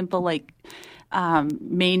something simple like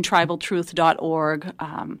mainetribaltruth.org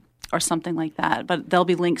or something like that. But there'll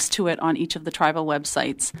be links to it on each of the tribal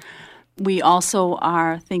websites. We also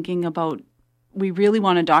are thinking about, we really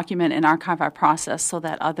want to document and archive our process so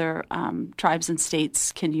that other tribes and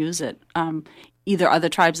states can use it, either other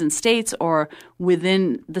tribes and states or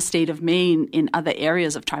within the state of Maine in other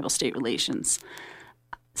areas of tribal-state relations.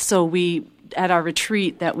 So at our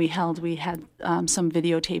retreat that we held, we had some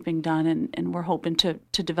videotaping done, and we're hoping to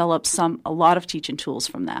develop a lot of teaching tools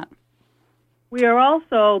from that. We are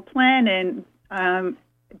also planning,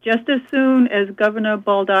 just as soon as Governor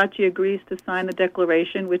Baldacci agrees to sign the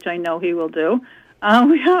declaration, which I know he will do,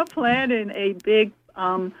 we are planning a big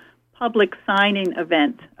public signing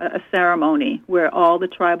event, a ceremony where all the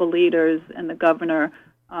tribal leaders and the governor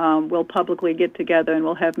will publicly get together, and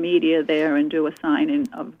we'll have media there and do a signing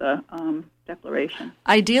of the declaration.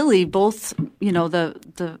 Ideally, both,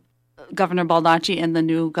 the Governor Baldacci and the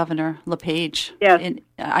new Governor LePage. Yes.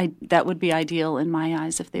 That would be ideal in my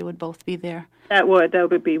eyes if they would both be there. That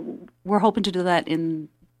would be. We're hoping to do that in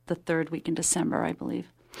the third week in December, I believe.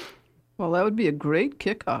 Well, that would be a great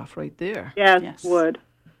kickoff right there. Yes. Would.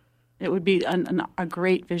 It would be a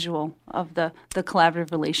great visual of the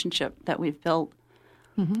collaborative relationship that we've built.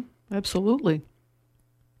 Mm-hmm. Absolutely.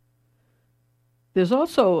 There's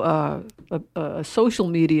also a social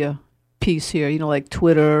media piece here, like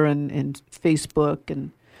Twitter and Facebook. And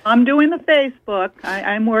I'm doing the Facebook.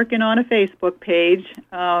 I'm working on a Facebook page,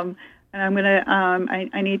 and I'm gonna.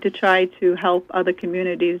 I need to try to help other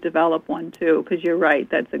communities develop one too, because you're right.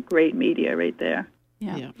 That's a great media right there.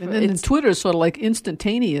 Yeah. And then Twitter is sort of like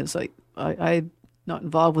instantaneous. I'm not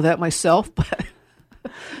involved with that myself, but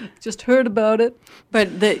just heard about it.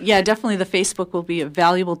 But definitely the Facebook will be a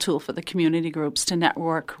valuable tool for the community groups to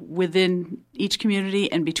network within each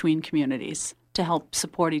community and between communities to help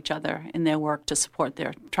support each other in their work to support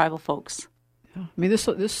their tribal folks. Yeah. I mean,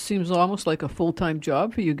 this seems almost like a full-time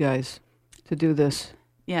job for you guys to do this.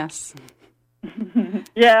 Yes.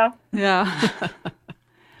 Yeah. Yeah.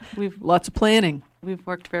 We've lots of planning. We've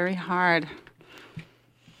worked very hard.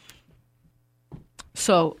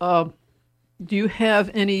 So, do you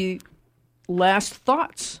have any last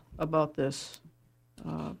thoughts about this?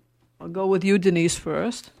 I'll go with you, Denise,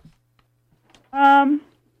 first. I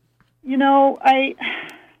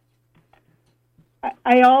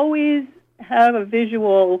always have a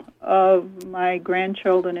visual of my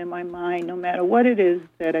grandchildren in my mind, no matter what it is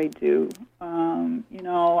that I do.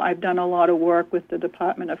 I've done a lot of work with the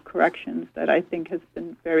Department of Corrections that I think has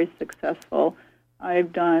been very successful.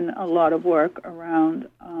 I've done a lot of work around,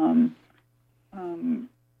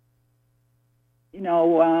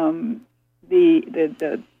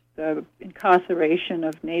 the incarceration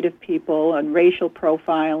of Native people and racial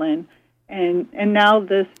profiling, and now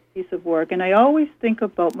this piece of work. And I always think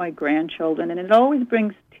about my grandchildren, and it always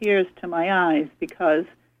brings tears to my eyes because,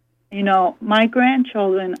 my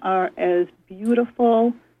grandchildren are as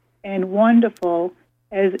beautiful and wonderful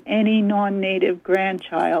as any non-Native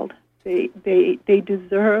grandchild. They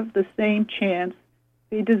deserve the same chance.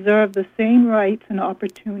 They deserve the same rights and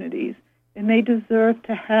opportunities, and they deserve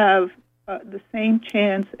to have the same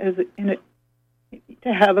chance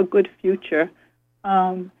to have a good future.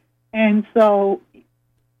 And so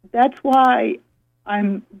that's why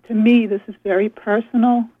to me, this is very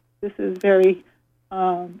personal. This is very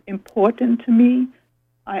important to me.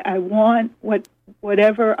 I want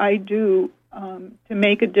whatever I do to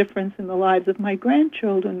make a difference in the lives of my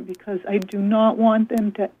grandchildren, because I do not want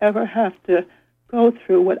them to ever have to go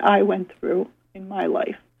through what I went through in my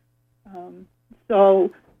life.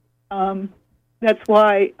 That's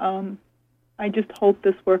why I just hope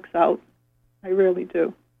this works out. I really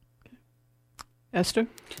do. Esther?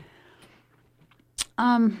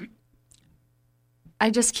 I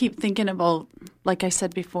just keep thinking about, like I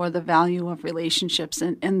said before, the value of relationships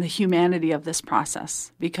and the humanity of this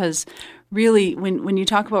process. Because really, when you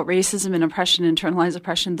talk about racism and oppression, internalized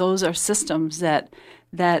oppression, those are systems that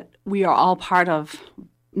we are all part of,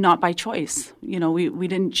 not by choice. We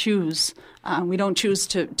didn't choose. We don't choose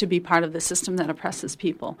to be part of the system that oppresses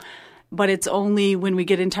people. But it's only when we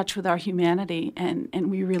get in touch with our humanity and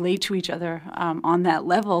we relate to each other on that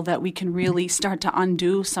level that we can really start to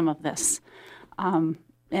undo some of this. To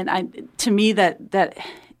me, that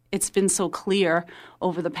it's been so clear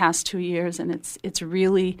over the past 2 years, and it's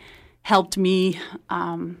really helped me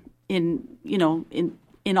in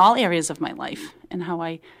all areas of my life and how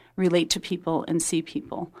I relate to people and see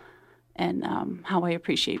people and how I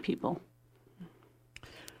appreciate people.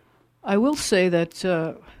 I will say that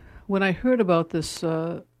when I heard about this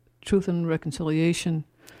Truth and Reconciliation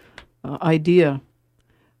idea,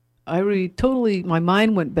 my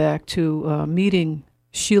mind went back to meeting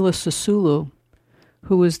Sheila Sisulu,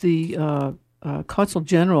 who was the consul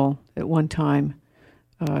general at one time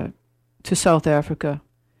to South Africa,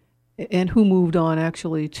 and who moved on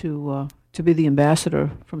actually to be the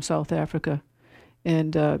ambassador from South Africa.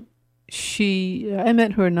 And I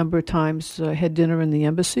met her a number of times, had dinner in the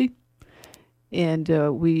embassy, and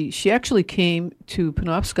she actually came to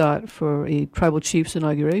Penobscot for a tribal chief's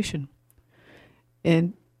inauguration.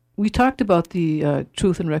 And we talked about the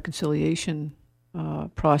Truth and Reconciliation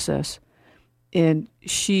process, and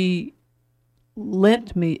she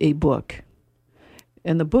lent me a book.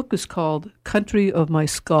 And the book is called Country of My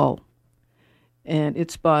Skull, and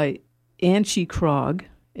it's by Angie Krog,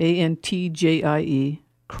 A-N-T-J-I-E,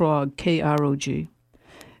 Krog, K-R-O-G.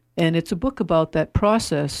 And it's a book about that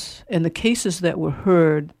process and the cases that were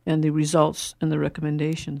heard and the results and the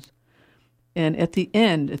recommendations. And at the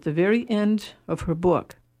very end of her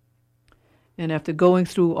book, and after going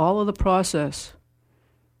through all of the process,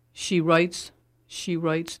 she writes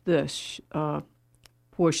this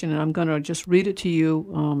portion, and I'm going to just read it to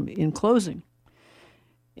you in closing.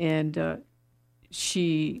 And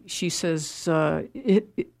she says,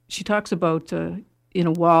 she talks about in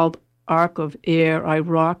a wild arc of air, I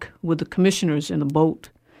rock with the commissioners in the boat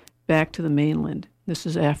back to the mainland. This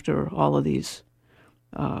is after all of these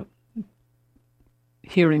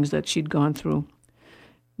hearings that she'd gone through.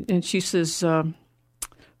 And she says,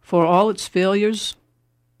 for all its failures,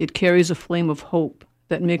 it carries a flame of hope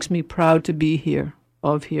that makes me proud to be here.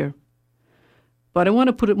 But I want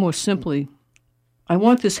to put it more simply. I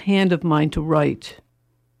want this hand of mine to write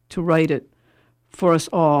it for us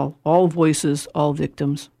all voices, all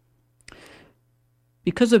victims.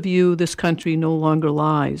 Because of you, this country no longer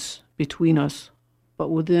lies between us, but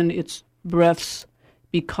within its breaths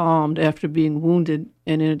be calmed after being wounded,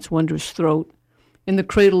 and in its wondrous throat. In the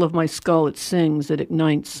cradle of my skull it sings, it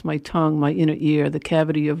ignites my tongue, my inner ear, the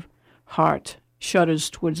cavity of heart shudders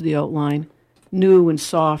towards the outline. New and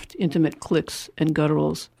soft, intimate clicks and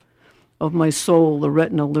gutturals of my soul, the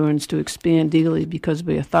retina learns to expand daily because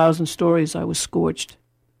by 1,000 stories I was scorched.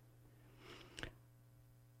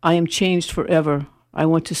 I am changed forever. I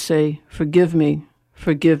want to say, forgive me,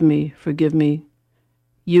 forgive me, forgive me.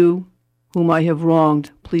 You, whom I have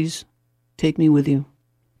wronged, please take me with you.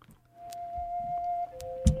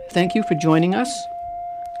 Thank you for joining us.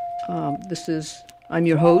 I'm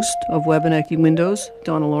your host of Wabanaki Windows,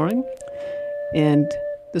 Donna Loring, and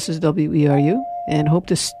this is WERU, and hope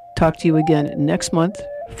to talk to you again next month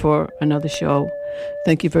for another show.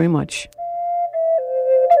 Thank you very much.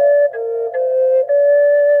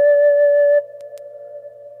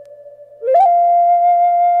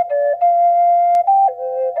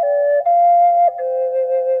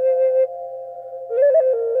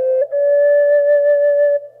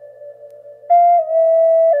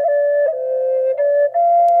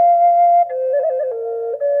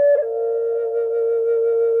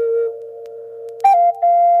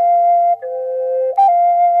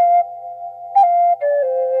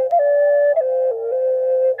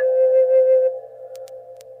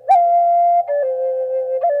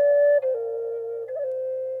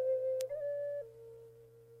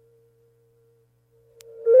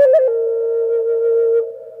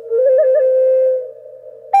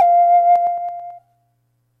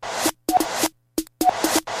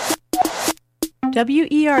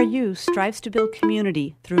 WERU strives to build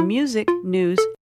community through music, news,